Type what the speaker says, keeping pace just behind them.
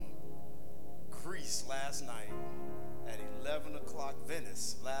Greece last night at 11 o'clock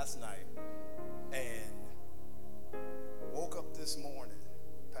Venice last night, and woke up this morning.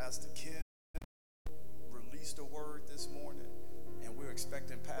 Pastor Kim released a word this morning, and we're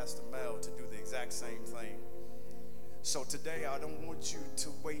expecting Pastor Mel to do the exact same thing. So today, I don't want you to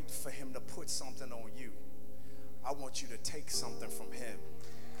wait for him to put something on you. I want you to take something from him,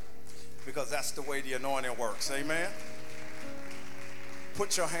 because that's the way the anointing works. Amen.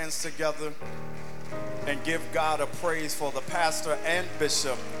 Put your hands together and give God a praise for the pastor and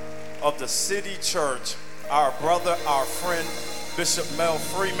bishop of the City Church, our brother, our friend, Bishop Mel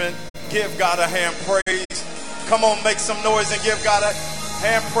Freeman. Give God a hand praise. Come on, make some noise and give God a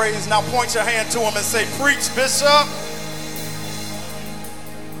hand praise. Now point your hand to him and say, preach, Bishop.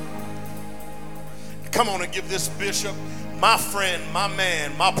 Come on and give this bishop, my friend, my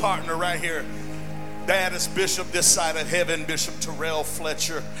man, my partner right here, baddest bishop this side of heaven, Bishop Terrell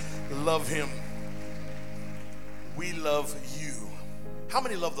Fletcher. Love him. We love you. How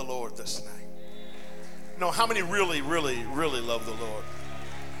many love the Lord this night? No, how many really, really, really love the Lord?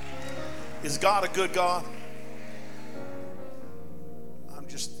 Is God a good God? I'm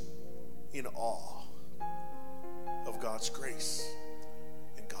just in awe of God's grace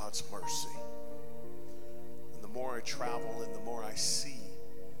and God's mercy. And the more I travel and the more I see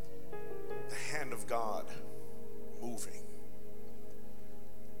the hand of God moving,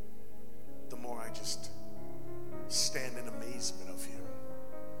 the more I just stand in amazement of him.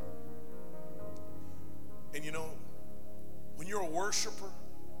 And you know, when you're a worshiper,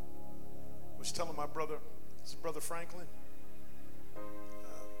 I was telling my brother, it's Brother Franklin.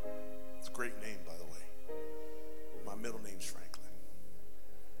 It's a great name, by the way. My middle name's Franklin.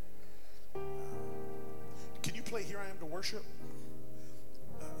 Can you play Here I Am to Worship?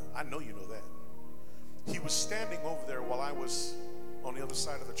 I know you know that. He was standing over there while I was on the other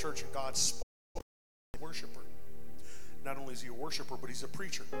side of the church, and God spoke to a worshiper. Not only is he a worshiper, but he's a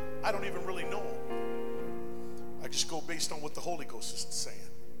preacher. I don't even really know him. I just go based on what the Holy Ghost is saying.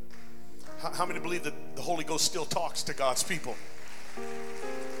 How many believe that the Holy Ghost still talks to God's people?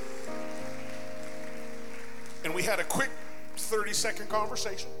 And we had a quick 30-second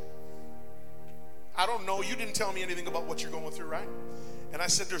conversation. I don't know, you didn't tell me anything about what you're going through, right? And I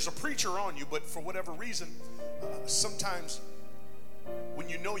said, there's a preacher on you, but for whatever reason, sometimes when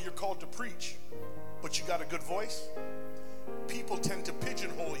you know you're called to preach, but you got a good voice, people tend to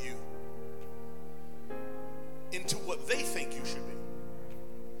pigeonhole you into what they think you should be.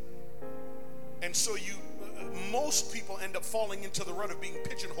 And so most people end up falling into the rut of being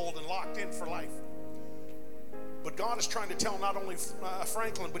pigeonholed and locked in for life. But God is trying to tell not only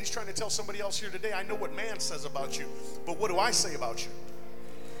Franklin, but he's trying to tell somebody else here today, I know what man says about you, but what do I say about you?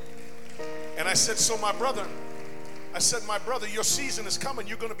 And I said, my brother, your season is coming.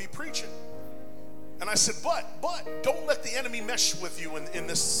 You're going to be preaching. And I said, but don't let the enemy mesh with you in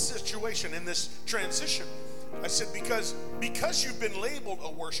this situation, in this transition. I said, because you've been labeled a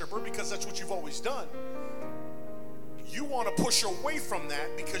worshiper, because that's what you've always done, you want to push away from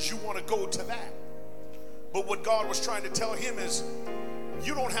that because you want to go to that. But what God was trying to tell him is,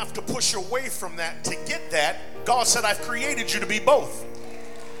 you don't have to push away from that to get that. God said, I've created you to be both.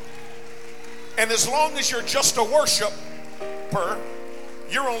 And as long as you're just a worshiper,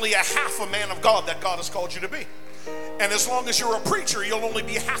 you're only a half a man of God that God has called you to be. And as long as you're a preacher, you'll only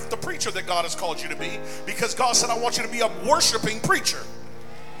be half the preacher that God has called you to be, because God said, I want you to be a worshiping preacher.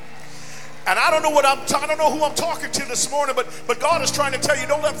 And I don't know who I'm talking to this morning, but God is trying to tell you,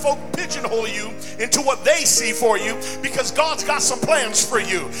 don't let folk pigeonhole you into what they see for you, because God's got some plans for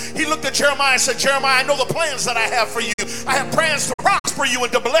you. He looked at Jeremiah and said, Jeremiah, I know the plans that I have for you. I have plans to prosper you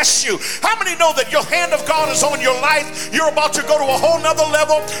and to bless you. How many know that your hand of God is on your life? You're about to go to a whole nother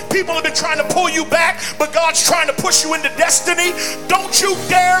level. People have been trying to pull you back, but God's trying to push you into destiny. Don't you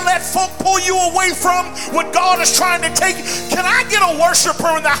dare let folk pull you away from what God is trying to take. Can I get a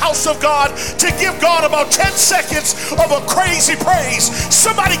worshiper in the house of God to give God about 10 seconds of a crazy praise?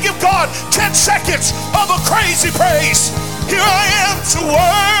 Somebody give God 10 seconds of a crazy praise. Here I am to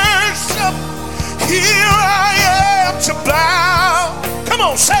worship. Here I am to bow. Come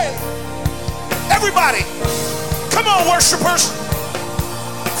on, say it. Everybody. Come on, worshipers.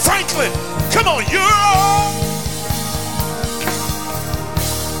 Franklin, come on, you're all.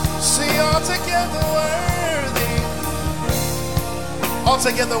 See, altogether worthy.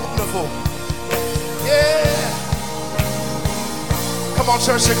 Altogether wonderful. Yeah. Come on,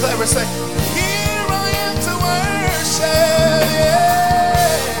 church, declare and say, here I am to worship. Yeah.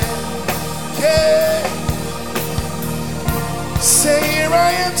 Yeah. Say, here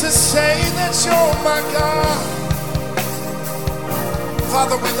I am to say that you're my God.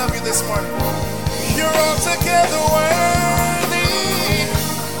 Father, we love you this morning. You're altogether worthy.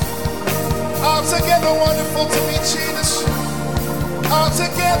 Altogether wonderful to me, Jesus.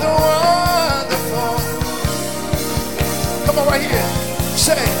 Altogether wonderful. Come on, right here.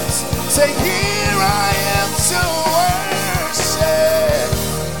 Say, here I am to worship.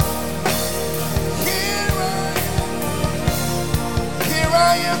 Here I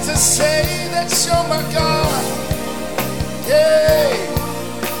am to say that you're my God. Yeah.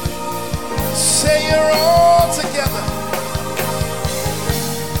 Say you're all together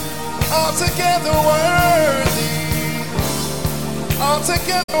worthy,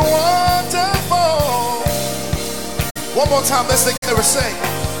 altogether wonderful. One more time, let's together say,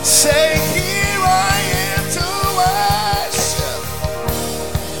 here I am to worship.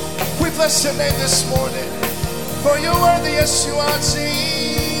 We bless your name this morning, for you're worthy, yes you are,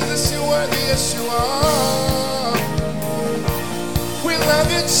 Jesus, you're worthy, yes you are. We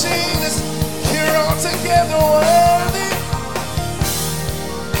love you, Jesus, you're altogether worthy.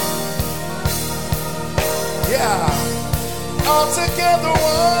 Yeah, altogether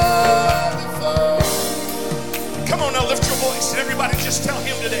wonderful. Come on now, lift your voice and everybody just tell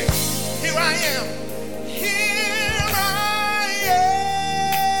him today, here I am. Here I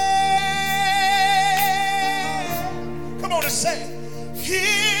am. Come on and say,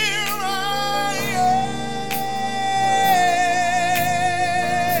 here I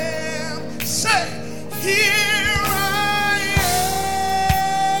am. Say, here I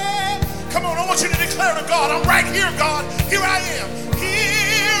am. Come on, I want you to declare to God, I'm right here, God. Here I am.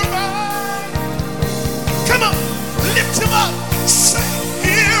 Here I am. Come on, lift him up. Say,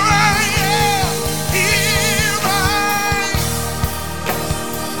 here I am. Here I am.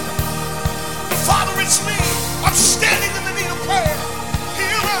 Father, it's me. I'm standing in the need of prayer.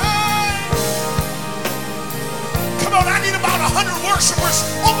 Here I am. Come on, I need about 100 worshipers.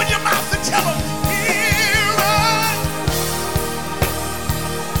 Open your mouth and tell them, here I am.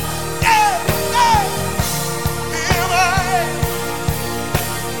 Yeah, yeah. Here I am.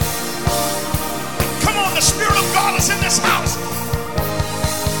 Come on, the Spirit of God is in this house.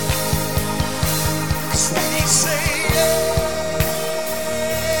 So we say yes,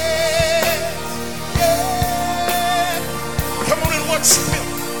 yes. Come on and worship him.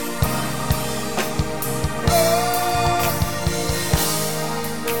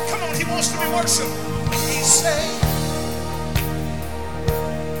 Come on, he wants to be worshipped. He say,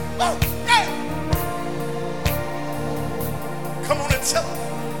 oh, yeah. Come on and tell him.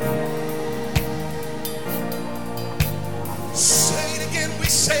 Say it again, we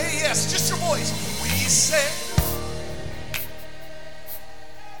say yes, just your voice. We say.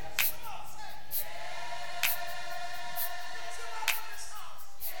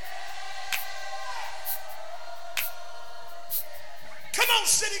 Come on,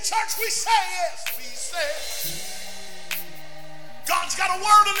 City Church, we say yes. We say. God's got a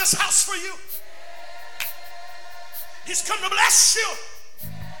word in this house for you. He's come to bless you.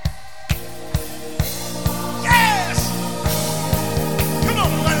 Yes. Come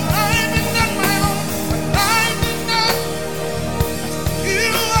on. My life is not my own. My life is not.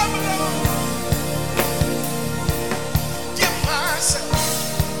 You are alone. Give myself.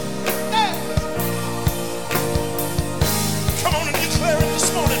 Yes. Come on and declare it this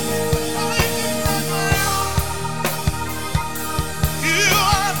morning. My life is not my own. You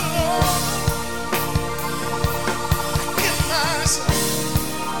are alone. Give myself.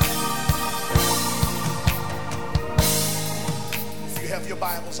 If you have your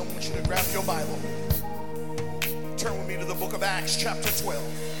Bibles, I want you to grab your Bible. Turn with me to the book of Acts, chapter 12.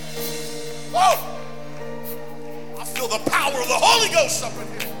 Whoa! I feel the power of the Holy Ghost up in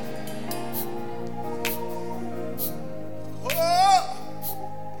here. Whoa!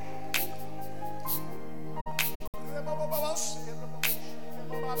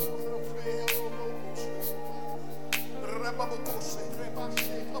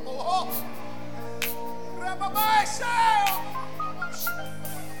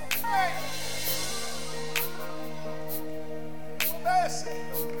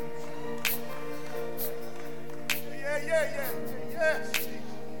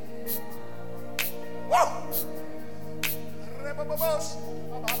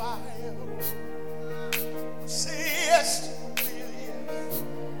 Say yes.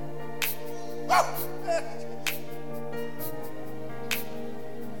 Whoa.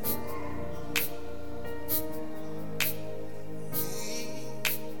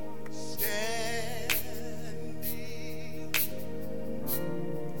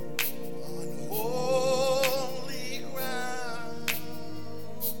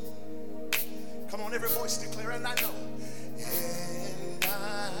 Come on, every voice declare, and I know. And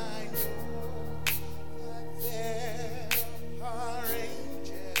I know.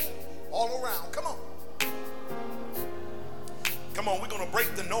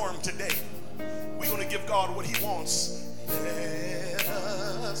 today. We're going to give God what he wants. Let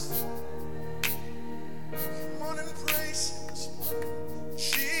us come on and praise him this morning.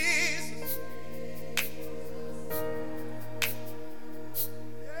 Jesus.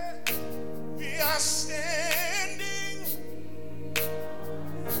 Yeah. We are standing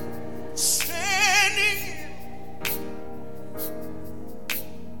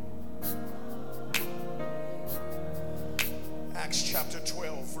Acts chapter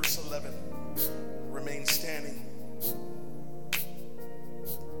 12 verse 11. Remain standing.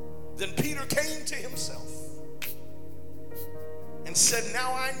 Then Peter came to himself and said,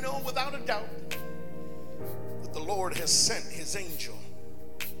 now I know without a doubt that the Lord has sent his angel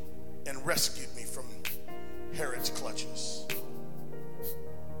and rescued me from Herod's clutches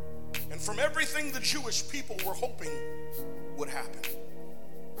and from everything the Jewish people were hoping would happen.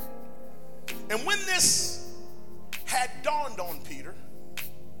 And when this had dawned on Peter,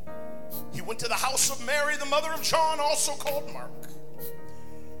 he went to the house of Mary, the mother of John, also called Mark,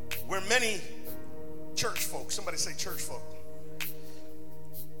 where many church folk, somebody say church folk,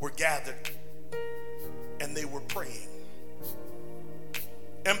 were gathered, and they were praying.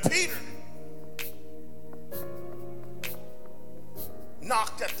 And Peter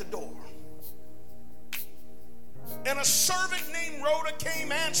knocked at the door, and a servant named Rhoda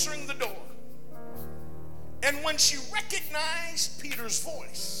came answering the door. And when she recognized Peter's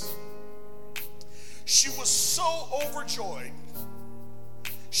voice, she was so overjoyed,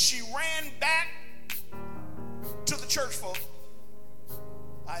 she ran back to the church folk.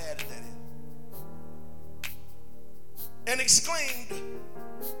 I added that in. And exclaimed,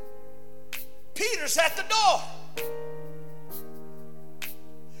 Peter's at the door.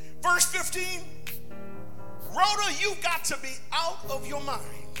 Verse 15, Rhoda, you've got to be out of your mind.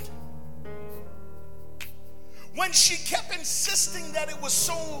 When she kept insisting that it was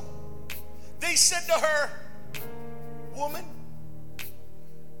so, they said to her, woman,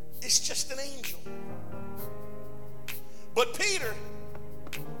 it's just an angel. But Peter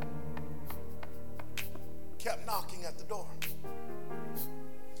kept knocking at the door.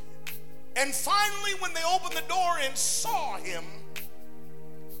 And finally, when they opened the door and saw him,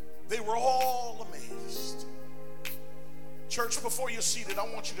 they were all amazed. Church, before you're seated, I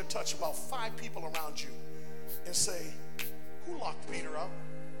want you to touch about 5 people around you and say, who locked Peter out?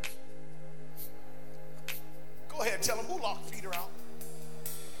 Go ahead, tell him, who locked Peter out?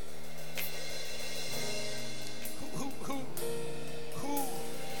 Who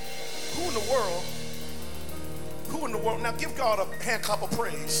in the world? Who in the world? Now give God a hand clap of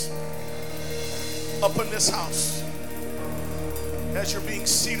praise up in this house as you're being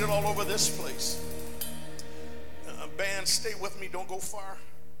seated all over this place. Band, stay with me. Don't go far.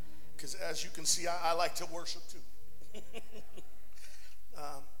 Because as you can see, I like to worship too.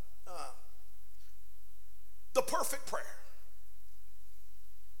 The perfect prayer.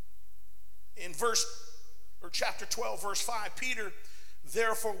 In chapter 12, verse 5, Peter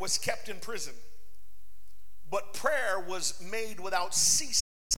therefore was kept in prison, but prayer was made without ceasing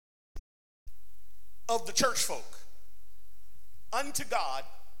of the church folk unto God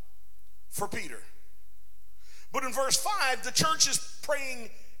for Peter. But in verse 5, the church is praying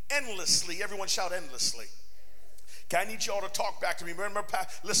endlessly. Everyone shout endlessly. Okay, I need y'all to talk back to me. Remember,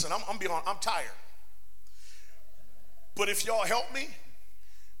 listen, I'm tired. But if y'all help me,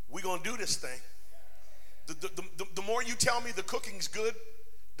 we're going to do this thing. The more you tell me the cooking's good,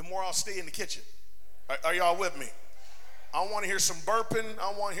 the more I'll stay in the kitchen. Are y'all with me? I want to hear some burping.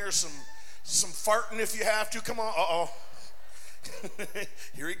 I want to hear some farting if you have to. Come on. Uh-oh.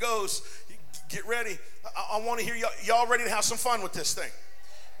 Here he goes. Get ready. I want to hear y'all ready to have some fun with this thing.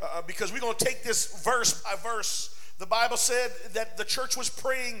 Because we're going to take this verse by verse. The Bible said that the church was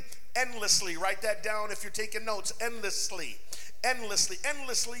praying endlessly. Write that down if you're taking notes. Endlessly. Endlessly.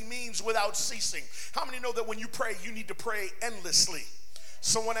 Endlessly means without ceasing. How many know that when you pray, you need to pray endlessly?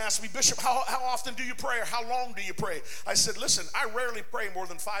 Someone asked me, Bishop, how often do you pray, or how long do you pray? I said, listen, I rarely pray more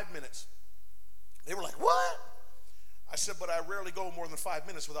than 5 minutes. They were like, what? I said, but I rarely go more than 5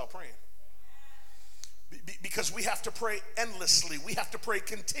 minutes without praying. Because we have to pray endlessly. We have to pray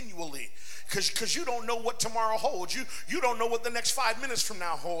continually. Because you don't know what tomorrow holds. You don't know what the next 5 minutes from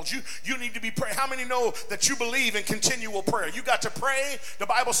now holds. You need to be praying. How many know that you believe in continual prayer? You got to pray. The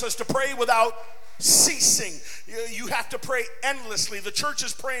Bible says to pray without ceasing. You have to pray endlessly. The church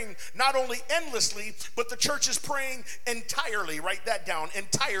is praying not only endlessly, but the church is praying entirely. Write that down.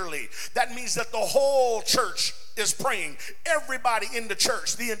 Entirely. That means that the whole church is praying. Everybody in the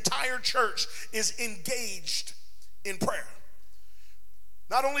church, the entire church is engaged in prayer.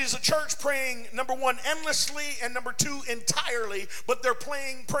 Not only is the church praying, number one, endlessly, and number two, entirely, but they're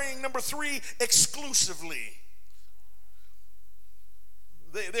praying, number three, exclusively.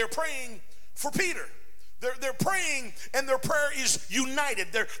 They're praying for Peter. They're praying, and their prayer is united.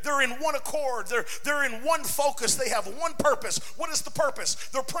 They're in one accord. They're in one focus. They have one purpose. What is the purpose?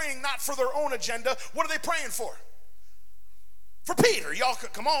 They're praying not for their own agenda. What are they praying for? For Peter. Y'all,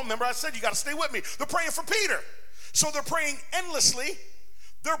 come on, remember I said you got to stay with me. They're praying for Peter. So they're praying endlessly.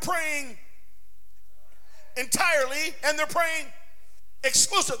 They're praying entirely, and they're praying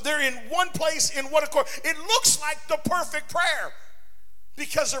exclusive. They're in one place, in one accord. It looks like the perfect prayer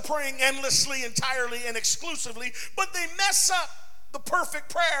because they're praying endlessly, entirely, and exclusively, but they mess up the perfect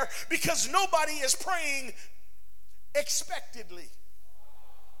prayer because nobody is praying expectedly.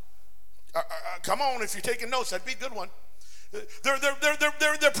 Come on, if you're taking notes, that'd be a good one.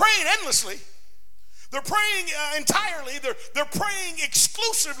 They're praying endlessly. They're praying entirely. They're praying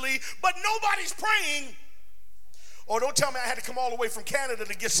exclusively, but nobody's praying. Oh, don't tell me I had to come all the way from Canada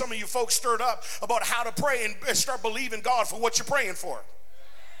to get some of you folks stirred up about how to pray and start believing God for what you're praying for.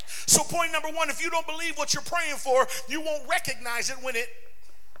 So point number one, if you don't believe what you're praying for, you won't recognize it when it...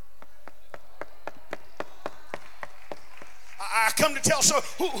 I come to tell, so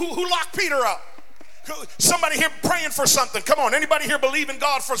who locked Peter up? Somebody here praying for something. Come on, anybody here believing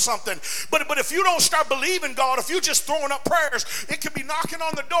God for something? But if you don't start believing God, if you're just throwing up prayers, it could be knocking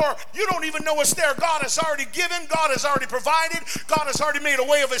on the door. You don't even know it's there. God has already given. God has already provided. God has already made a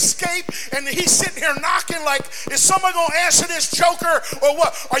way of escape. And he's sitting here knocking like, is someone going to answer this joker or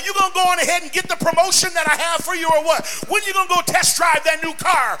what? Are you going to go on ahead and get the promotion that I have for you or what? When are you going to go test drive that new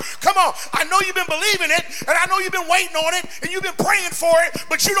car? Come on, I know you've been believing it, and I know you've been waiting on it, and you've been praying for it,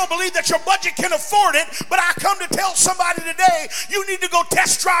 but you don't believe that your budget can afford it. But I come to tell somebody today, you need to go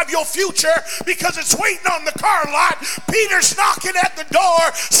test drive your future because it's waiting on the car lot. Peter's knocking at the door.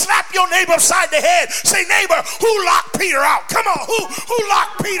 Slap your neighbor upside the head. Say, neighbor, who locked Peter out? Come on, who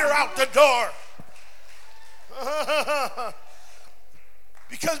locked Peter out the door?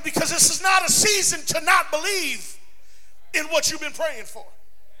 Because this is not a season to not believe in what you've been praying for.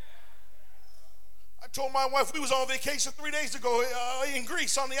 I told my wife, we was on vacation 3 days ago in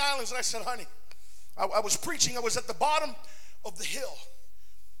Greece on the islands, and I said, honey, I was preaching. I was at the bottom of the hill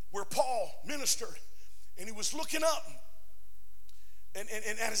where Paul ministered, and he was looking up. And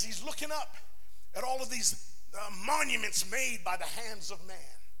as he's looking up at all of these monuments made by the hands of man,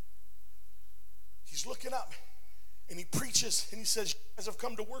 he's looking up, and he preaches, and he says, you guys have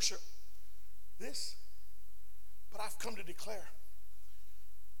come to worship this, but I've come to declare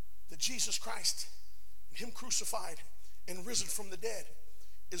that Jesus Christ, and him crucified and risen from the dead,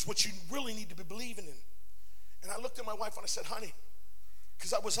 is what you really need to be believing in. And I looked at my wife and I said, honey,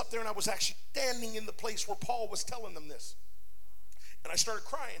 because I was up there and I was actually standing in the place where Paul was telling them this. And I started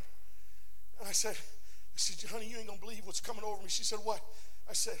crying. And I said, honey, you ain't going to believe what's coming over me. She said, what?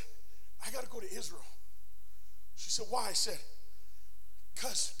 I said, I got to go to Israel. She said, why? I said,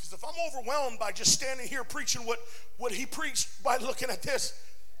 because if I'm overwhelmed by just standing here preaching what he preached by looking at this,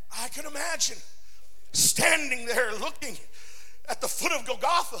 I can imagine standing there looking at the foot of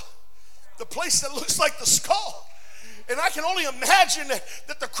Golgotha, the place that looks like the skull. And I can only imagine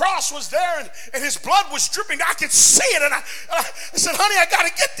that the cross was there and his blood was dripping. I could see it. And I said, honey, I got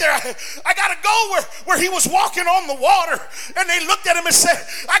to get there. I got to go where he was walking on the water. And they looked at him and said,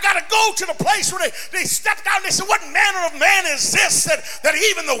 I got to go to the place where they stepped out and they said, what manner of man is this that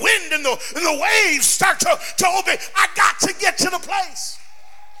even the wind and the waves start to obey? I got to get to the place.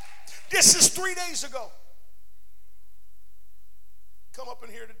 This is 3 days ago. Come up in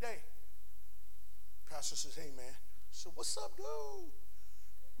here today. Pastor says, hey, man. I said, what's up, dude?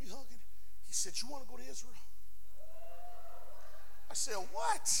 We hugging. He said, you want to go to Israel? I said,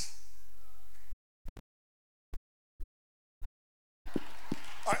 what?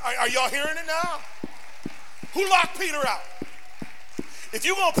 Are y'all hearing it now? Who locked Peter out? If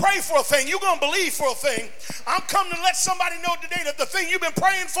you're going to pray for a thing, you're going to believe for a thing. I'm coming to let somebody know today that the thing you've been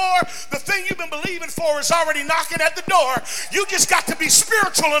praying for, the thing you've been believing for is already knocking at the door. You just got to be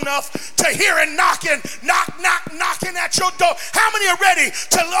spiritual enough to hear it knocking at your door. How many are ready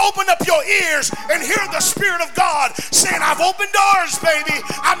to open up your ears and hear the Spirit of God saying, I've opened doors, baby.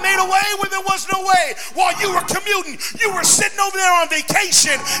 I made a way where there was no way. While you were commuting, you were sitting over there on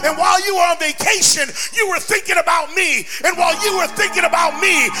vacation. And while you were on vacation, you were thinking about me. And while you were thinking about about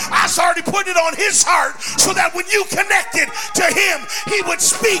me. I was already putting it on his heart so that when you connected to him, he would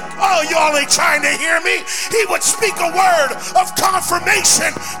speak. Oh, y'all ain't trying to hear me. He would speak a word of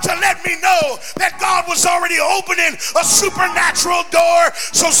confirmation to let me know that God was already opening a supernatural door.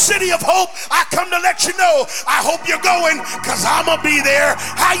 So City of Hope, I come to let you know, I hope you're going, because I'm going to be there.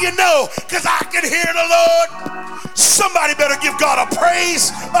 How you know? Because I can hear the Lord. Somebody better give God a praise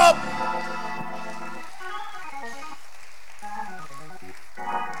up.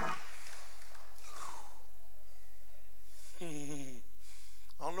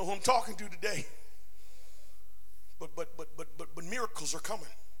 I don't know who I'm talking to today, but miracles are coming.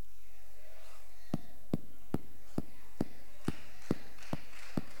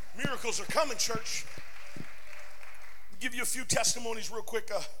 Miracles are coming, church. I'll give you a few testimonies real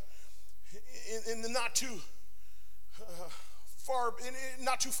quick. In the not too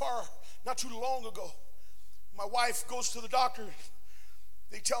long ago, my wife goes to the doctor.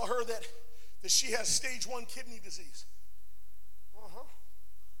 They tell her that she has stage 1 kidney disease.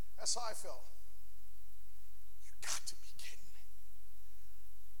 That's how I felt. You got to be kidding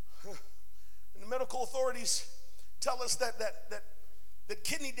me. And the medical authorities tell us that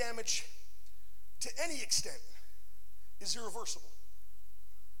kidney damage to any extent is irreversible.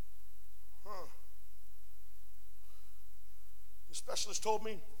 The specialist told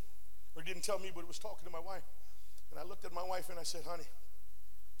me, or didn't tell me, but was talking to my wife. And I looked at my wife and I said, honey,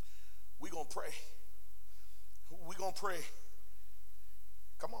 we're going to pray. We're going to pray.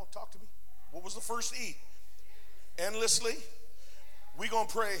 Come on, talk to me. What was the first E? Endlessly. We're going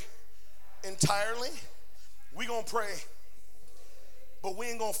to pray entirely. We're going to pray. But we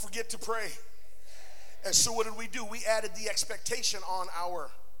ain't going to forget to pray. And so what did we do? We added the expectation on our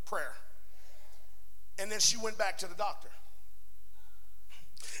prayer. And then she went back to the doctor.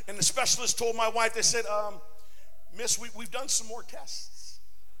 And the specialist told my wife, they said, Miss, we've done some more tests.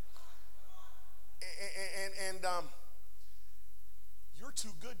 And you're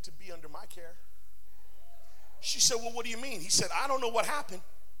too good to be under my care. She said, well, what do you mean? He said, I don't know what happened.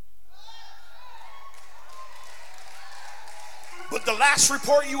 But the last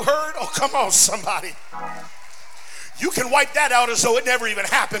report you heard, oh, come on, somebody. You can wipe that out as though it never even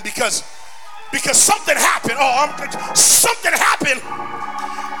happened because something happened. Something happened.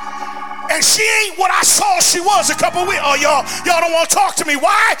 And she ain't what I saw she was a couple weeks. Oh, y'all don't want to talk to me.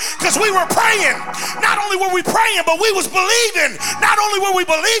 Why? Because we were praying. Not only were we praying, but we was believing. Not only were we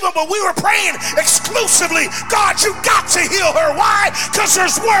believing, but we were praying exclusively. God, you got to heal her. Why? Because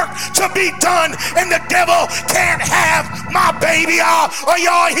there's work to be done, and the devil can't have my baby. Are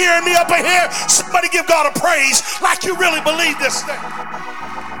y'all hearing me up in here? Somebody give God a praise like you really believe this thing.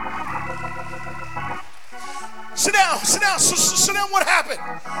 Sit down. So then what happened?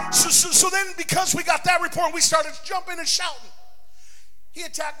 So then because we got that report, we started jumping and shouting. He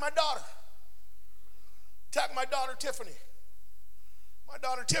attacked my daughter. Tiffany. My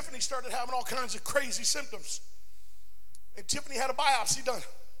daughter Tiffany started having all kinds of crazy symptoms. And Tiffany had a biopsy done.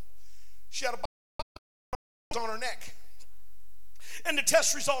 She had a biopsy on her neck. And the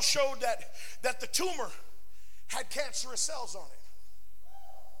test results showed that the tumor had cancerous cells on it.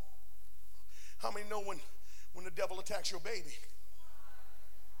 How many know when the devil attacks your baby?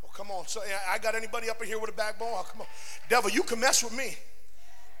 Oh, come on. So I got anybody up in here with a backbone? Oh, come on. Devil, you can mess with me.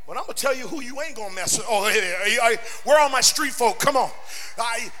 But I'm going to tell you who you ain't going to mess with. Oh, where are my street folk? Come on.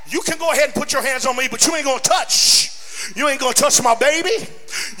 You can go ahead and put your hands on me, but you ain't going to touch. You ain't going to touch my baby.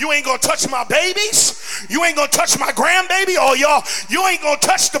 You ain't going to touch my babies. You ain't going to touch my grandbaby. Oh, y'all, you ain't going to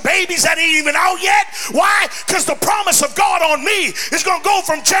touch the babies that ain't even out yet. Why? Because the promise of God on me is going to go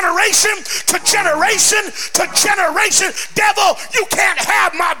from generation to generation to generation. Devil, you can't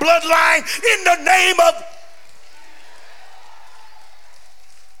have my bloodline in the name of...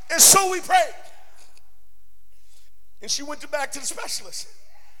 And so we prayed. And she went back to the specialist.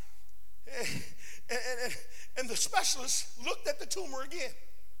 And the specialist looked at the tumor again.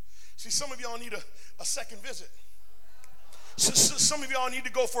 See, some of y'all need a second visit. Some of y'all need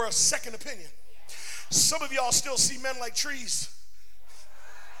to go for a second opinion. Some of y'all still see men like trees.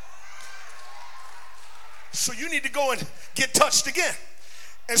 So you need to go and get touched again.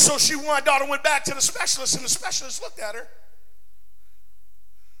 And so my daughter went back to the specialist, and the specialist looked at her.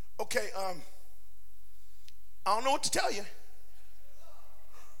 Okay, I don't know what to tell you.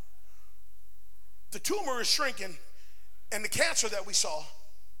 The tumor is shrinking, and the cancer that we saw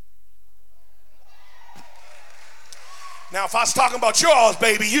Now, if I was talking about yours,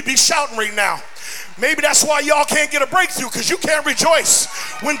 baby, you'd be shouting right now. Maybe that's why y'all can't get a breakthrough, because you can't rejoice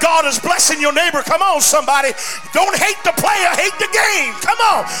when God is blessing your neighbor. Come on, somebody. Don't hate the player, hate the game. Come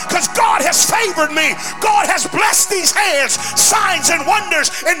on, because God has favored me. God has blessed these hands. Signs and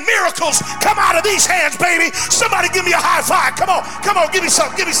wonders and miracles come out of these hands, baby. Somebody give me a high five. Come on, come on, give me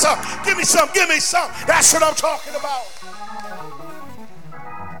some, give me some, give me some, give me some. That's what I'm talking about.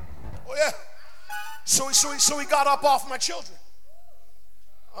 Oh, yeah. So he got up off my children.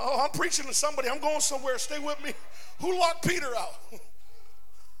 Oh, I'm preaching to somebody. I'm going somewhere. Stay with me. Who locked Peter out?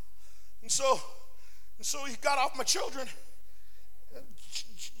 And so he got off my children and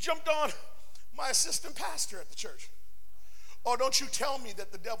jumped on my assistant pastor at the church. Oh, don't you tell me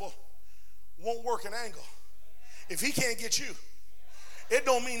that the devil won't work an angle. If he can't get you, it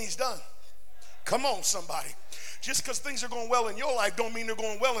don't mean he's done. Come on, somebody. Just because things are going well in your life don't mean they're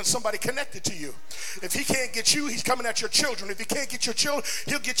going well in somebody connected to you. If he can't get you, he's coming at your children. If he can't get your children,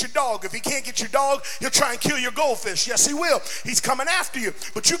 he'll get your dog. If he can't get your dog, he'll try and kill your goldfish. Yes, he will. He's coming after you.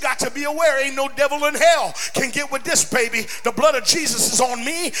 But you got to be aware, ain't no devil in hell can get with this, baby. The blood of Jesus is on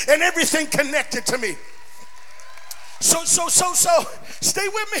me and everything connected to me. So stay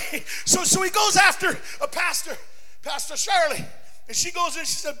with me. So he goes after a pastor, Pastor Shirley. And she goes in,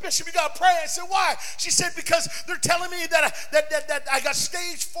 she said, Bishop, you got to pray. I said, why? She said, because they're telling me that I got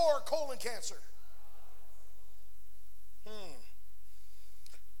stage 4 colon cancer.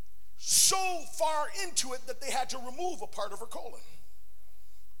 So far into it that they had to remove a part of her colon.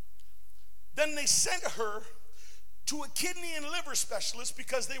 Then they sent her to a kidney and liver specialist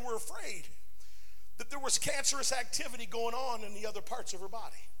because they were afraid that there was cancerous activity going on in the other parts of her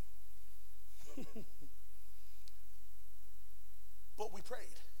body. But we prayed.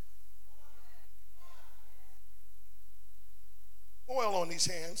 Oil on these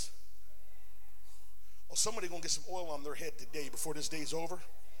hands. Oh, somebody gonna get some oil on their head today before this day's over.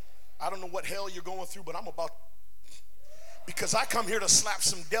 I don't know what hell you're going through, but I'm about, because I come here to slap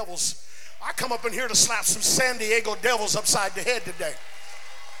some devils. I come up in here to slap some San Diego devils upside the head today.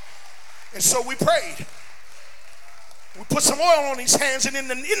 And so we prayed. We put some oil on these hands, and in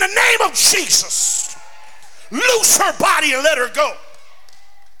the name of Jesus, loose her body and let her go.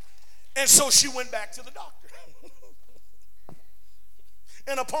 And so she went back to the doctor.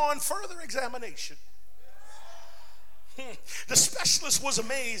 And upon further examination, the specialist was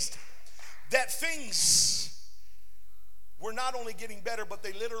amazed that things were not only getting better, but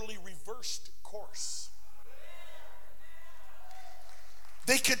they literally reversed course.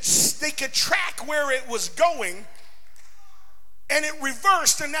 They could track where it was going, and it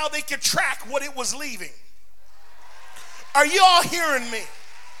reversed, and now they could track what it was leaving. Are you all hearing me?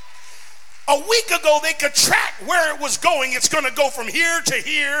 A week ago, they could track where it was going. It's going to go from here to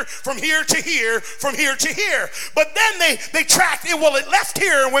here, from here to here, from here to here. But then they tracked it. Well, it left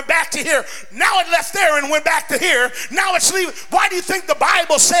here and went back to here. Now it left there and went back to here. Now it's leaving. Why do you think the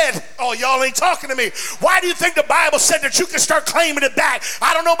Bible said, oh, y'all ain't talking to me. Why do you think the Bible said that you can start claiming it back?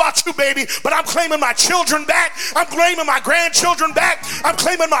 I don't know about you, baby, but I'm claiming my children back. I'm claiming my grandchildren back. I'm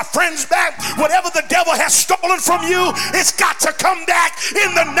claiming my friends back. Whatever the devil has stolen from you, it's got to come back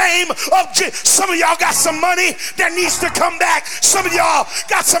in the name of Jesus. Some of y'all got some money that needs to come back. Some of y'all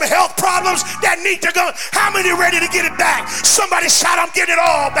got some health problems that need to go. How many ready to get it back? Somebody shout, I'm getting it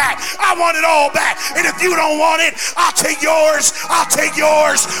all back. I want it all back. And if you don't want it, I'll take yours. I'll take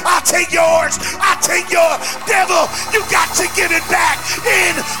yours. I'll take yours. I'll take your devil. You got to get it back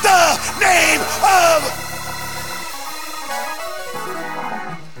in the name of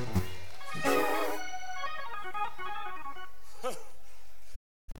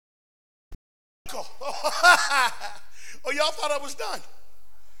oh, y'all thought I was done.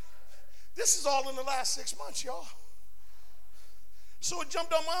 This is all in the last 6 months, y'all. So it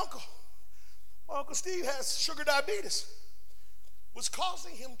jumped on my uncle. My Uncle Steve has sugar diabetes. Was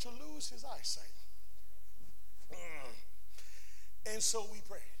causing him to lose his eyesight. And so we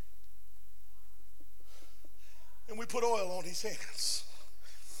prayed. And we put oil on his hands.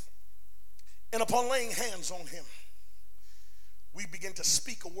 And upon laying hands on him, we begin to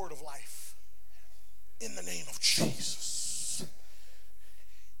speak a word of life. In the name of Jesus.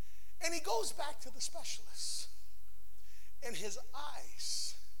 And he goes back to the specialist, and his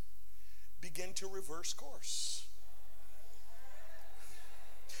eyes begin to reverse course.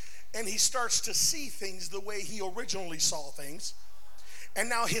 And he starts to see things the way he originally saw things. And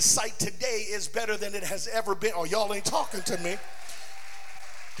now his sight today is better than it has ever been. Oh, y'all ain't talking to me.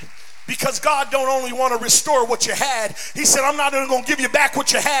 Because God don't only want to restore what you had. He said, I'm not only going to give you back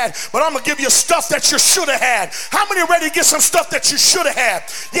what you had, but I'm going to give you stuff that you should have had. How many are ready to get some stuff that you should have had?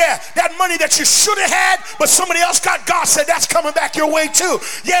 Yeah, that money that you should have had, but somebody else got, God said that's coming back your way too.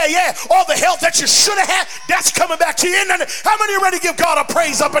 Yeah, all the health that you should have had, that's coming back to you. How many are ready to give God a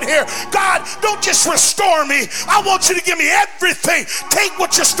praise up in here? God, don't just restore me. I want you to give me everything. Take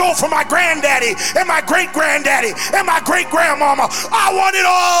what you stole from my granddaddy and my great-granddaddy and my great-grandmama. I want it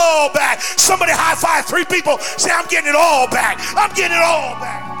all back. Somebody high five 3 people. Say, I'm getting it all back. I'm getting it all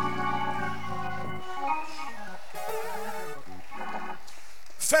back.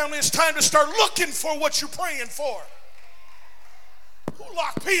 Family, it's time to start looking for what you're praying for. Who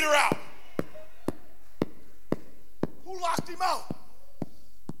locked Peter out? Who locked him out?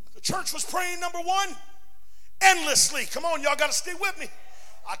 The church was praying, number 1, endlessly. Come on, y'all got to stay with me.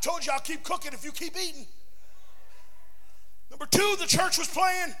 I told you I'll keep cooking if you keep eating. Number 2, the church was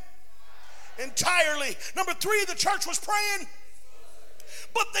praying entirely. Number 3, the church was praying,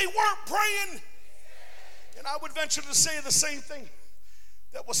 but they weren't praying. And I would venture to say the same thing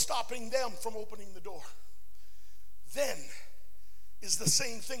that was stopping them from opening the door then is the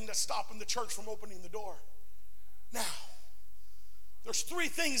same thing that's stopping the church from opening the door now. There's 3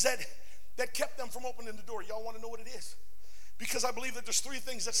 things that kept them from opening the door. Y'all want to know what it is? Because I believe that there's 3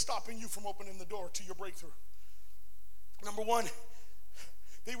 things that's stopping you from opening the door to your breakthrough. Number 1,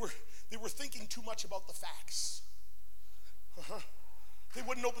 they were thinking too much about the facts. They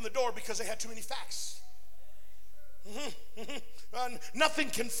wouldn't open the door because they had too many facts. Nothing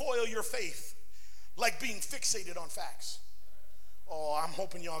can foil your faith like being fixated on facts. Oh, I'm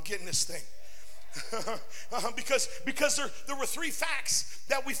hoping y'all getting this thing. Because there were 3 facts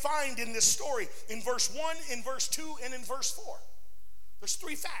that we find in this story. In verse 1, in verse 2, and in verse 4. There's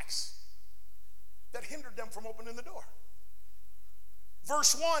 3 facts that hindered them from opening the door.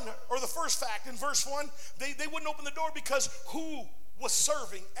 Verse 1, or the first fact, in verse 1, they wouldn't open the door because who was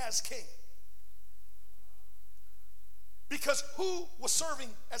serving as king? Because who was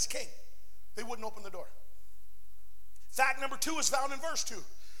serving as king? They wouldn't open the door. Fact number 2 is found in verse 2.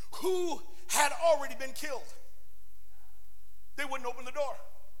 Who had already been killed? They wouldn't open the door.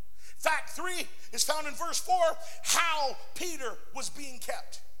 Fact 3 is found in verse 4. How Peter was being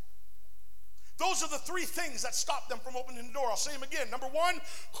kept. Those are the 3 things that stopped them from opening the door. I'll say them again. Number 1,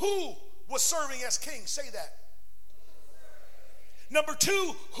 who was serving as king? Say that. Number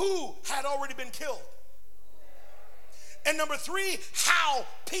 2, who had already been killed? And number 3, how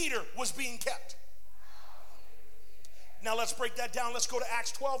Peter was being kept. Now let's break that down. Let's go to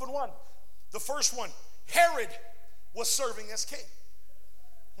Acts 12 and 1. The first one, Herod was serving as king.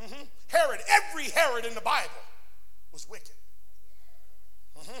 Herod, every Herod in the Bible was wicked.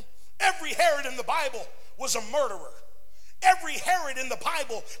 Every Herod in the Bible was a murderer. Every Herod in the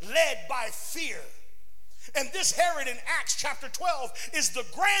Bible led by fear. And this Herod in Acts chapter 12 is the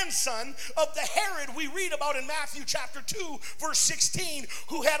grandson of the Herod we read about in Matthew chapter 2 verse 16,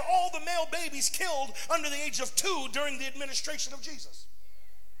 who had all the male babies killed under the age of 2 during the administration of Jesus.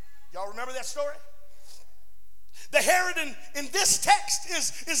 Y'all remember that story? The Herod in this text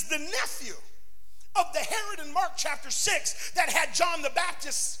is the nephew of the Herod in Mark chapter 6 that had John the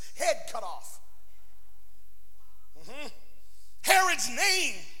Baptist's head cut off. Herod's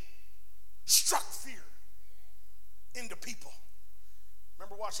name struck fear into people.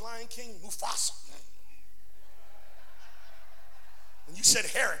 Remember watch Lion King? Mufasa. And you said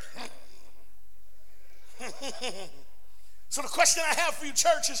Herod. So the question I have for you,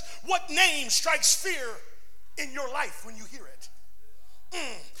 church, is what name strikes fear in your life when you hear it?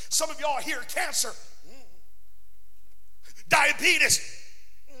 Some of y'all hear cancer, diabetes,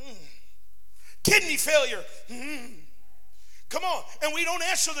 kidney failure. Come on, and we don't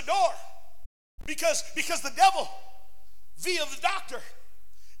answer the door because the devil, via the doctor,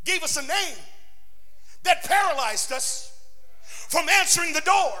 gave us a name that paralyzed us from answering the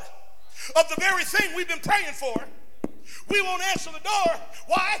door of the very thing we've been praying for. We won't answer the door.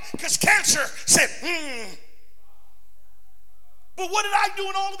 Why? Because cancer said, But what did I do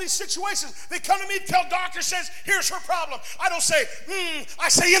in all of these situations? They come to me, tell doctor says, here's her problem. I don't say, I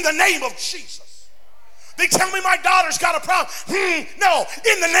say in the name of Jesus. They tell me my daughter's got a problem. No,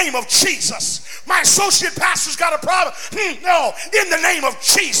 in the name of Jesus. My associate pastor's got a problem. No, in the name of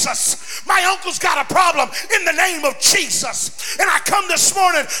Jesus. My uncle's got a problem. In the name of Jesus. And I come this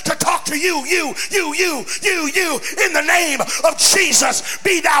morning to talk to you. In the name of Jesus.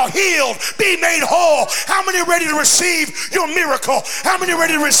 Be thou healed. Be made whole. How many are ready to receive your miracle? How many are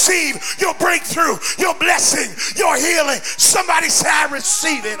ready to receive your breakthrough, your blessing, your healing? Somebody say, I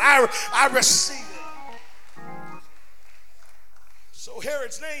receive it. I receive it. So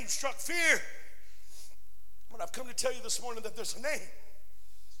Herod's name struck fear. But I've come to tell you this morning that there's a name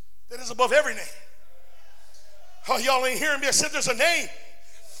that is above every name. Oh, y'all ain't hearing me. I said there's a name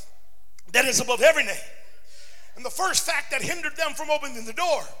that is above every name. And the first fact that hindered them from opening the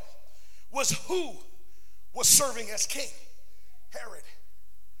door was who was serving as king. Herod.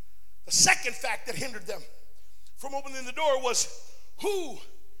 The second fact that hindered them from opening the door was who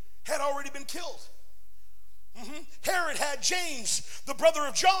had already been killed. Herod had James, the brother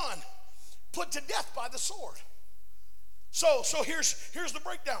of John, put to death by the sword. So here's the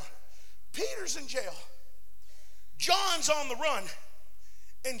breakdown. Peter's in jail. John's on the run,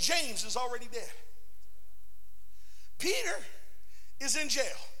 and James is already dead. Peter is in jail.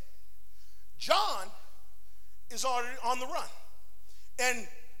 John is already on the run, and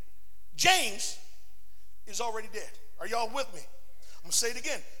James is already dead. Are y'all with me? I'm going to say it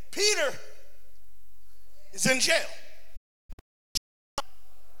again. Peter is in jail.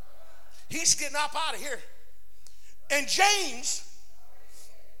 He's getting up out of here. And James,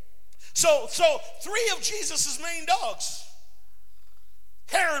 so three of Jesus' main dogs,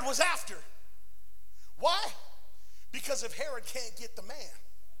 Herod was after. Why? Because if Herod can't get the man,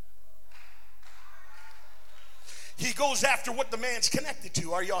 he goes after what the man's connected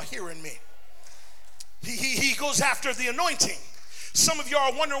to. Are y'all hearing me? He goes after the anointing. Some of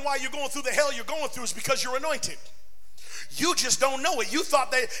y'all are wondering why you're going through the hell you're going through is because you're anointed. You just don't know it. You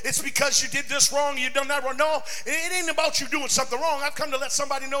thought that it's because you did this wrong, you done that wrong. No, it ain't about you doing something wrong. I've come to let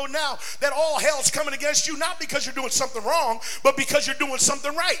somebody know now that all hell's coming against you, not because you're doing something wrong, but because you're doing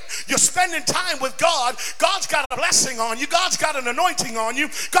something right. You're spending time with God. God's got a blessing on you. God's got an anointing on you.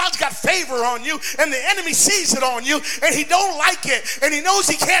 God's got favor on you, and the enemy sees it on you, and he don't like it, and he knows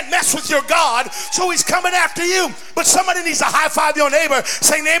he can't mess with your God, so he's coming after you. But somebody needs to high five your neighbor.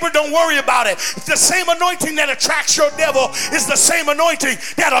 Say, neighbor, don't worry about it. The same anointing that attracts your devil is the same anointing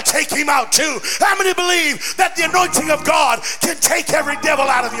that'll take him out too. How many believe that the anointing of God can take every devil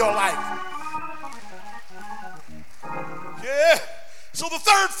out of your life? Yeah. So the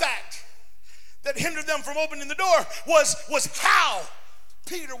third fact that hindered them from opening the door was how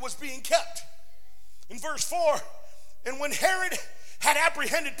Peter was being kept. In verse 4, and when Herod had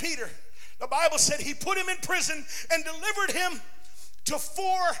apprehended Peter, the Bible said he put him in prison and delivered him to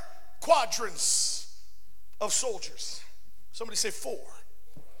 4 quadrants of soldiers. Somebody say 4.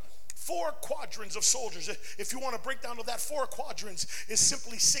 4 quadrants of soldiers. If you want to break down to that, 4 quadrants is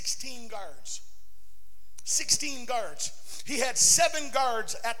simply 16 guards. 16 guards. He had 7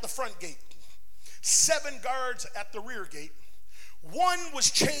 guards at the front gate, 7 guards at the rear gate. 1 was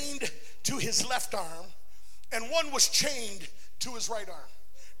chained to his left arm, and 1 was chained to his right arm.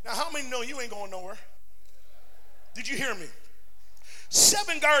 Now, how many know you ain't going nowhere? Did you hear me?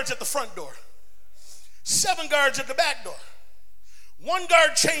 7 guards at the front door, 7 guards at the back door. 1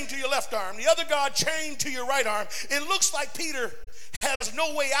 guard chained to your left arm, the other guard chained to your right arm. It looks like Peter has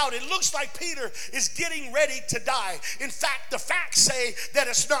no way out. It looks like Peter is getting ready to die. In fact, the facts say that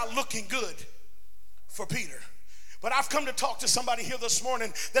it's not looking good for Peter. But I've come to talk to somebody here this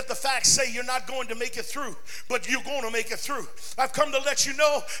morning that the facts say you're not going to make it through, but you're going to make it through. I've come to let you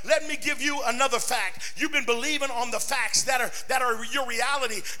know, let me give you another fact. You've been believing on the facts that are your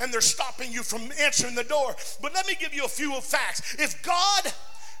reality, and they're stopping you from answering the door. But let me give you a few facts. If God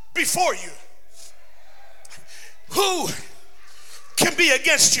before you, who can be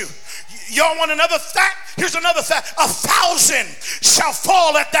against you? Y'all want another fact? Here's another fact. 1,000 shall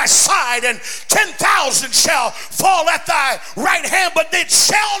fall at thy side, and 10,000 shall fall at thy right hand, but they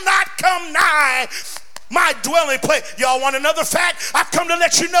shall not come nigh my dwelling place. Y'all want another fact? I've come to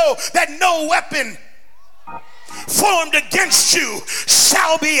let you know that no weapon formed against you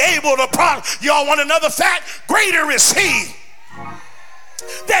shall be able to prosper. Y'all want another fact? Greater is he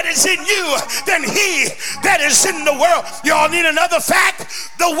that is in you than he that is in the world. Y'all need another fact?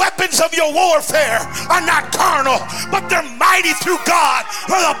 The weapons of your warfare are not carnal, but they're mighty through God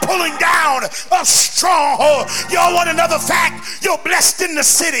for the pulling down of strongholds. Y'all want another fact? You're blessed in the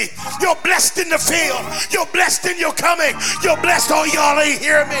city, you're blessed in the field, you're blessed in your coming, you're blessed. Oh, y'all ain't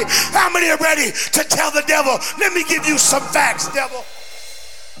hearing me. How many are ready to tell the devil, let me give you some facts, devil?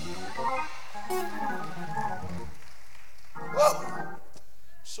 Whoa.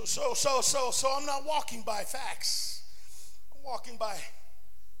 So I'm not walking by facts. I'm walking by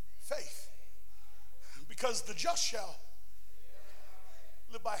faith. Because the just shall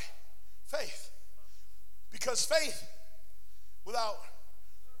live by faith. Because faith without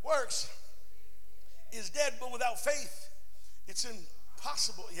works is dead, but without faith, it's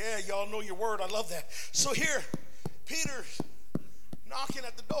impossible. Yeah, y'all know your word. I love that. So here, Peter's knocking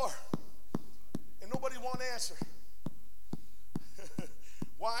at the door, and nobody won't answer.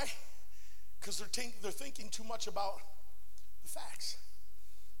 Why? Because they're thinking too much about the facts.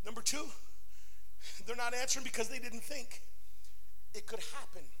 Number two, they're not answering because they didn't think it could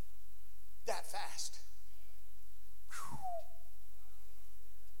happen that fast. Whew.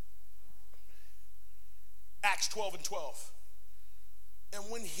 Acts 12:12. And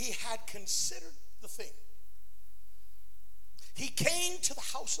when he had considered the thing, he came to the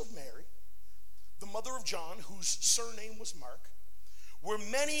house of Mary, the mother of John, whose surname was Mark, where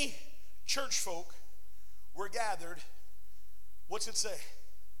many church folk were gathered. What's it say?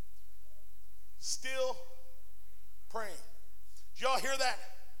 Still praying. Did y'all hear that?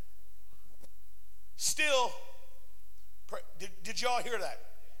 Still pray. Did y'all hear that?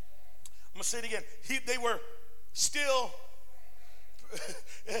 I'm going to say it again. They were still,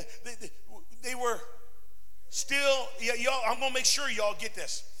 they were still, y'all, I'm going to make sure y'all get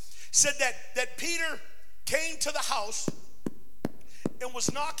this. Said that Peter came to the house and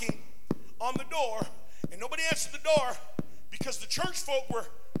was knocking on the door, and nobody answered the door because the church folk were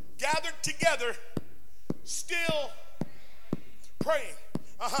gathered together, still praying.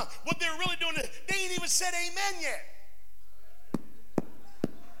 What they were really doing, they ain't even said amen yet.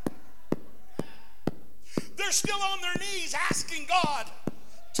 They're still on their knees asking God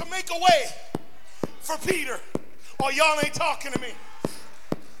to make a way for Peter. Oh, y'all ain't talking to me.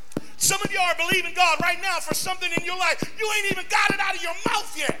 Some of y'all are believing God right now for something in your life. You ain't even got it out of your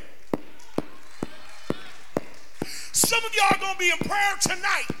mouth yet. Some of y'all are going to be in prayer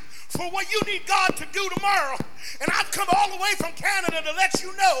tonight for what you need God to do tomorrow. And I've come all the way from Canada to let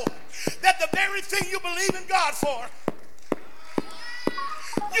you know that the very thing you believe in God for,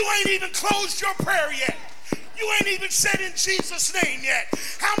 you ain't even closed your prayer yet. You ain't even said in Jesus' name yet.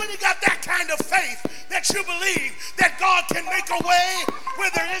 How many got that kind of faith that you believe that God can make a way where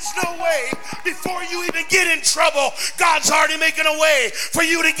there is no way? Before you even get in trouble, God's already making a way for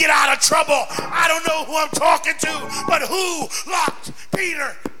you to get out of trouble. I don't know who I'm talking to, but who locked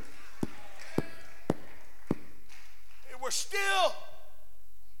Peter? They were still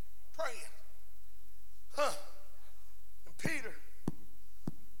praying. And Peter,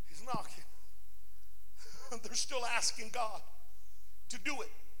 he's knocking. They're still asking God to do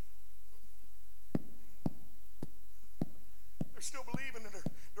it. They're still believing and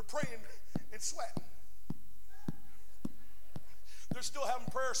they're praying and sweating. They're still having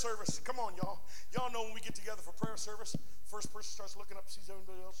prayer service. Come on, y'all. Y'all know when we get together for prayer service, first person starts looking up, sees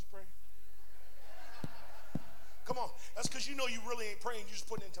everybody else is praying. Come on. That's because you know you really ain't praying. You're just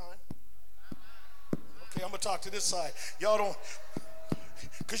putting in time. Okay, I'm going to talk to this side. Y'all don't.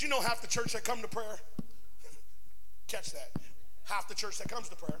 Because you know half the church that come to prayer. Catch that. Half the church that comes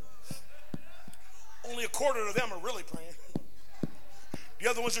to prayer, only a quarter of them are really praying. The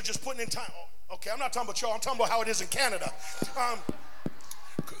other ones are just putting in time. Okay, I'm not talking about y'all. I'm talking about how it is in Canada.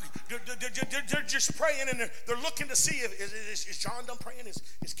 They're just praying, and they're looking to see is John done praying?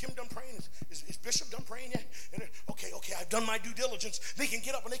 Is Kim done praying? Is Bishop done praying yet? And okay, I've done my due diligence. They can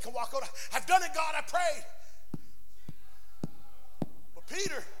get up and they can walk out. I've done it, God. I prayed. But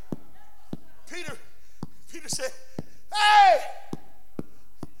Peter said, hey,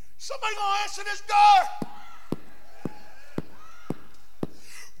 somebody gonna answer this door.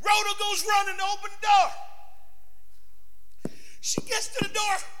 Rhoda goes running to open the door. She gets to the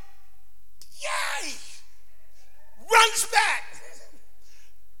door. Yay! Runs back.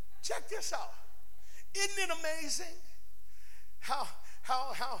 Check this out. Isn't it amazing how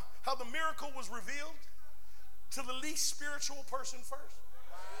the miracle was revealed to the least spiritual person first?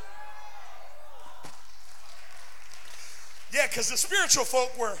 Yeah, because the spiritual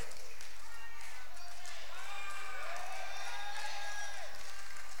folk were.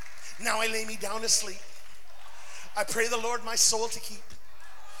 Now I lay me down to sleep. I pray the Lord my soul to keep.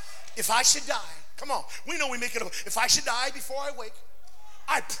 If I should die, come on, we know we make it. If I should die before I wake,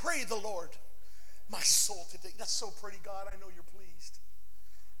 I pray the Lord my soul to take. That's so pretty, God. I know you're pleased.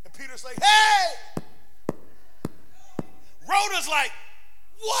 And Peter's like, hey! Rhoda's like,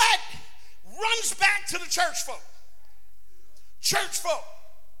 what? Runs back to the church folk. Church folk.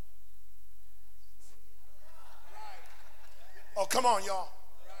 Oh, come on, y'all.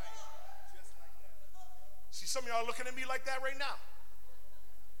 See, some of y'all are looking at me like that right now.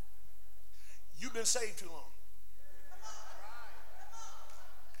 You've been saved too long.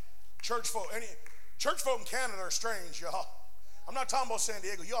 Church folk in Canada are strange, y'all. I'm not talking about San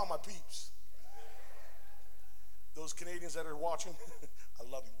Diego. Y'all my peeps. Those Canadians that are watching, I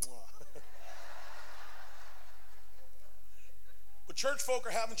love you. But church folk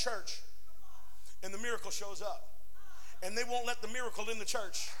are having church, and the miracle shows up, and they won't let the miracle in the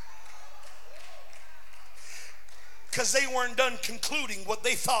church. Because they weren't done concluding what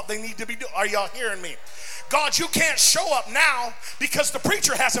they thought they need to be doing. Are y'all hearing me? God, you can't show up now because the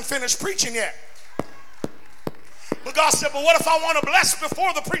preacher hasn't finished preaching yet. But God said, but what if I want to bless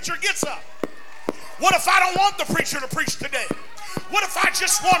before the preacher gets up? What if I don't want the preacher to preach today? What if I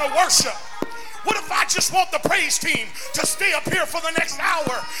just want to worship? What if I just want the praise team to stay up here for the next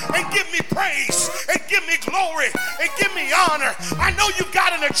hour and give me praise and give me glory and give me honor? I know you've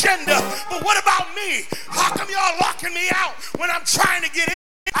got an agenda, but what about me? How come y'all locking me out when I'm trying to get in?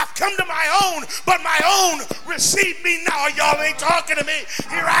 I've come to my own, but my own receive me now. Y'all ain't talking to me.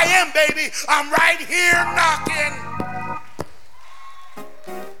 Here I am, baby. I'm right here knocking.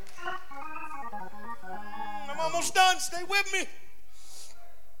 I'm almost done. Stay with me.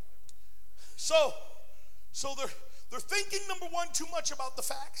 So they're thinking, number one, too much about the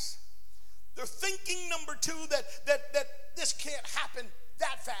facts. They're thinking, number two, that this can't happen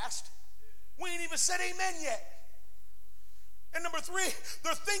that fast. We ain't even said amen yet. And number three,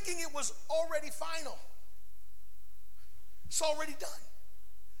 they're thinking it was already final. It's already done.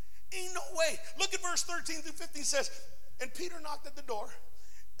 Ain't no way. Look at verse 13 through 15 says, and Peter knocked at the door,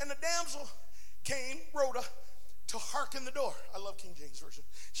 and the damsel came, Rhoda, to hearken the door. I love King James Version.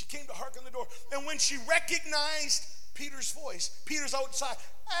 She came to hearken the door. And when she recognized Peter's voice, Peter's outside.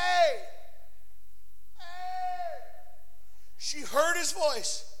 Hey! Hey! She heard his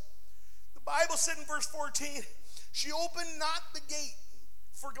voice. The Bible said in verse 14, she opened not the gate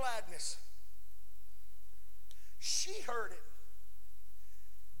for gladness. She heard it.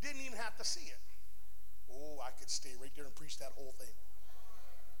 Didn't even have to see it. Oh, I could stay right there and preach that whole thing.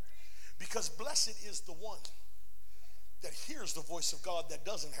 Because blessed is the one that hears the voice of God that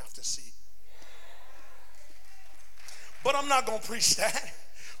doesn't have to see. But I'm not going to preach that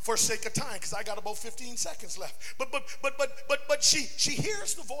for sake of time because I got about 15 seconds left. But she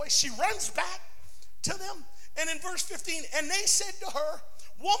hears the voice. She runs back to them. And in verse 15, and they said to her,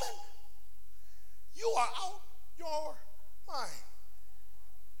 woman, you are out your mind.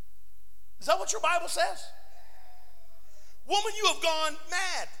 Is that what your Bible says? Woman, you have gone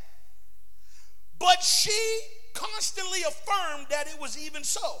mad. But she constantly affirmed that it was even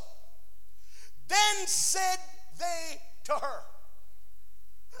so. Then said they to her,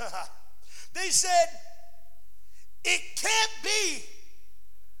 they said, it can't be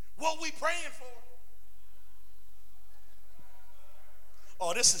what we praying for.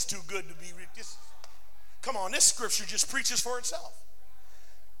 Oh, this is too good to be. Come on, this scripture just preaches for itself.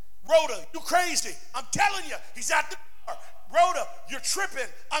 Rhoda, you crazy. I'm telling you, he's at the door. Rhoda, you're tripping.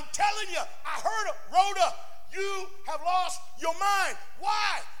 I'm telling you, I heard it. Rhoda, you have lost your mind.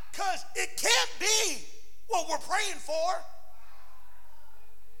 Why? Because it can't be what we're praying for.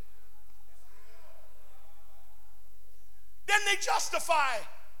 Then they justify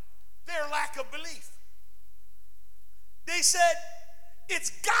their lack of belief. They said,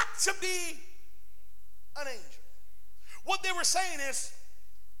 it's got to be an angel. What they were saying is,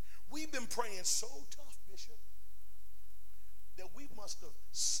 we've been praying so tough, Bishop, that we must have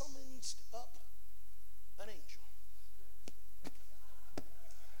summoned up an angel.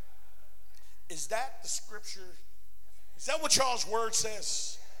 Is that the scripture? Is that what y'all's word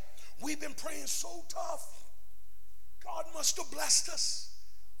says? We've been praying so tough. God must have blessed us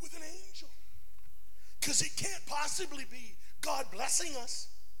with an angel. Because it can't possibly be God blessing us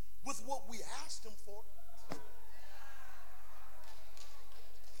with what we asked him for.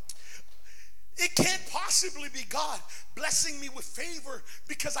 It can't possibly be God blessing me with favor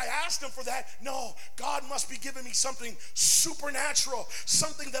because I asked him for that. No, God must be giving me something supernatural,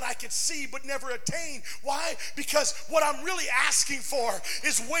 something that I could see but never attain. Why? Because what I'm really asking for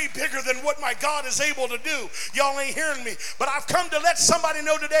is way bigger than what my God is able to do. Y'all ain't hearing me. But I've come to let somebody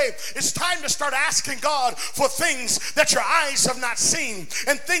know today, it's time to start asking God for things that your eyes have not seen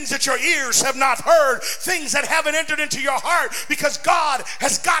and things that your ears have not heard, things that haven't entered into your heart, because God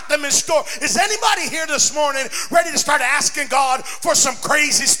has got them in store. Is anybody here this morning ready to start asking God for some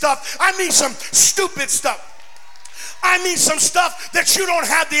crazy stuff? I mean some stupid stuff. I mean some stuff that you don't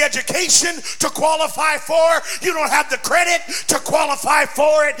have the education to qualify for. You don't have the credit to qualify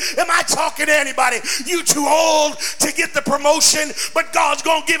for it. Am I talking to anybody? You too old to get the promotion, but God's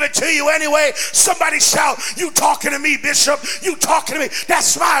going to give it to you anyway. Somebody shout, you talking to me, Bishop? You talking to me?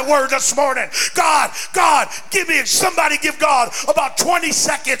 That's my word this morning. God, somebody give God about 20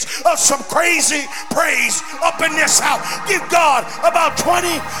 seconds of some crazy praise up in this house. Give God about 20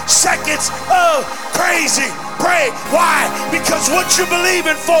 seconds of crazy praise. Why? Because what you're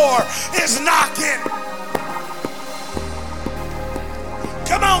believing for is knocking.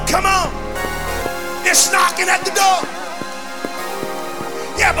 Come on. It's knocking at the door.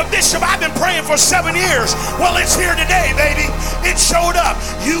 Yeah, but Bishop, I've been praying for 7 years. Well, it's here today, baby. It showed up.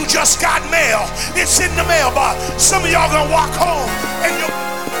 You just got mail. It's in the mailbox. Some of y'all gonna walk home and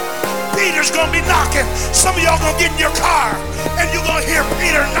Peter's gonna be knocking. Some of y'all gonna get in your car and you're gonna hear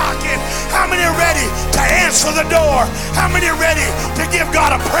Peter knocking. How many are ready to answer the door? How many are ready to give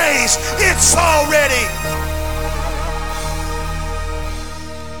God a praise? It's already.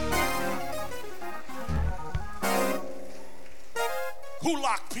 Who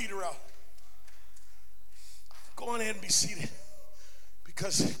locked Peter out? Go on ahead and be seated.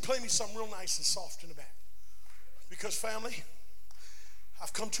 Because play me something real nice and soft in the back. Because family,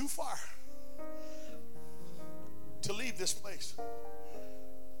 I've come too far to leave this place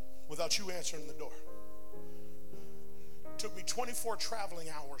without you answering the door. It took me 24 traveling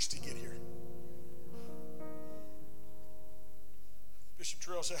hours to get here. Bishop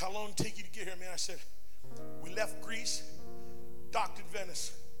Terrell said, how long did it take you to get here, man? I said, we left Greece, docked in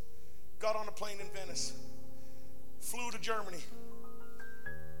Venice, got on a plane in Venice, flew to Germany,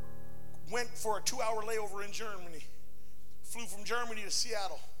 went for a 2-hour layover in Germany, flew from Germany to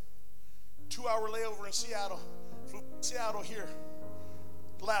Seattle, 2-hour layover in Seattle, flew from Seattle here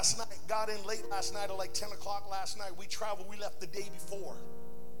last night, got in late last night at like 10 o'clock last night. We traveled, we left the day before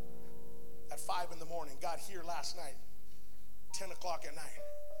at 5 in the morning, got here last night, 10 o'clock at night.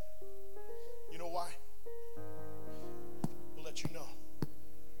 You know why? We'll let you know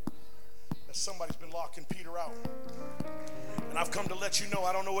that somebody's been locking Peter out. And I've come to let you know,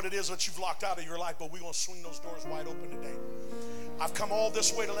 I don't know what it is that you've locked out of your life, but we're going to swing those doors wide open today. I've come all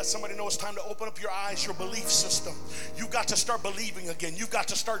this way to let somebody know it's time to open up your eyes, your belief system. You've got to start believing again. You've got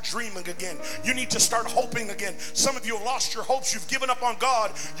to start dreaming again. You need to start hoping again. Some of you have lost your hopes. You've given up on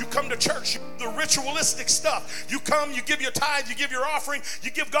God. You come to church, you do the ritualistic stuff. You come, you give your tithe, you give your offering, you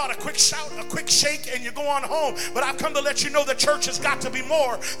give God a quick shout, a quick shake, and you go on home. But I've come to let you know that church has got to be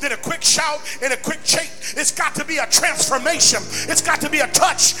more than a quick shout and a quick shake. It's got to be a transformation. It's got to be a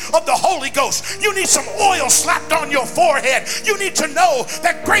touch of the Holy Ghost. You need some oil slapped on your forehead. You need to know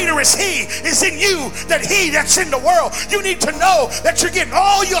that greater is He is in you than he that's in the world. You need to know that you're getting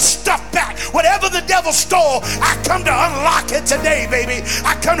all your stuff back. Whatever the devil stole, I come to unlock it today, baby.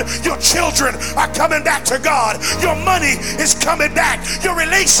 I come to, your children are coming back to God. Your money is coming back. Your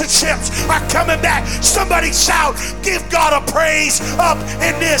relationships are coming back. Somebody shout, give God a praise up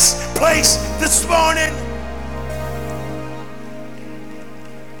in this place this morning.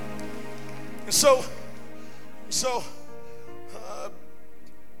 And so,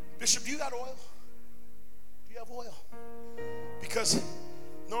 Bishop, do you got oil? Do you have oil? Because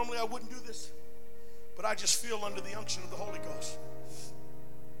normally I wouldn't do this, but I just feel under the unction of the Holy Ghost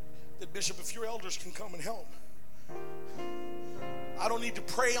that, Bishop, if your elders can come and help, I don't need to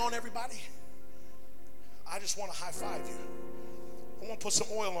pray on everybody. I just want to high five you. I want to put some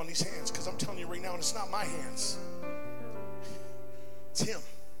oil on these hands, because I'm telling you right now, and it's not my hands. It's Him.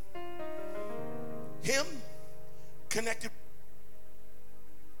 Him connected.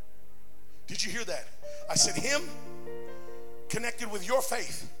 Did you hear that? I said Him connected with your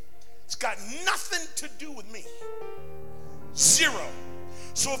faith. It's got nothing to do with me. Zero.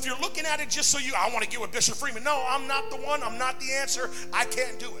 So if you're looking at it just so I want to get with Bishop Freeman. No, I'm not the one. I'm not the answer. I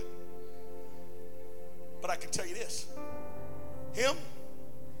can't do it. But I can tell you this. Him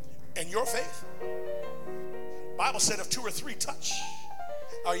and your faith. Bible said if 2 or 3 touch.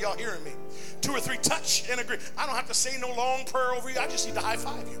 Are y'all hearing me? 2 or 3 touch and agree. I don't have to say no long prayer over you. I just need to high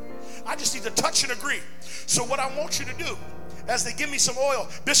five you. I just need to touch and agree. So what I want you to do, as they give me some oil,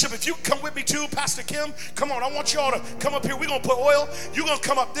 Bishop, if you come with me too, Pastor Kim, come on, I want y'all to come up here. We're going to put oil. You're going to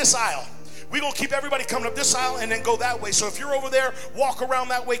come up this aisle. We're going to keep everybody coming up this aisle and then go that way. So if you're over there, walk around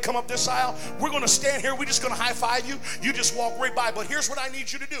that way, come up this aisle. We're going to stand here. We're just going to high five you. You just walk right by. But here's what I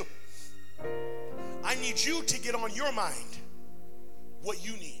need you to do. I need you to get on your mind what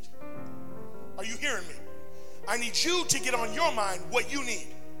you need. Are you hearing me? I need you to get on your mind what you need.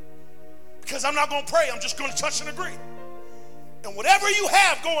 Because I'm not going to pray. I'm just going to touch and agree. And whatever you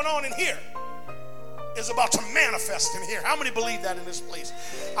have going on in here is about to manifest in here. How many believe that in this place?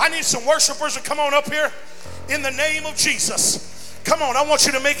 I need some worshipers to come on up here in the name of Jesus. Come on, I want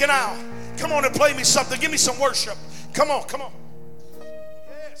you to make an aisle. Come on and play me something. Give me some worship. Come on, come on.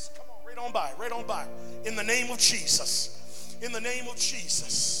 Yes, come on, right on by, right on by. In the name of Jesus. In the name of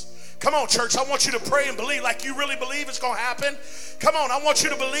Jesus. Come on, church. I want you to pray and believe like you really believe it's going to happen. Come on. I want you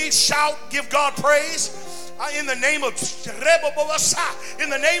to believe, shout, give God praise. In the name of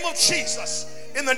Jesus.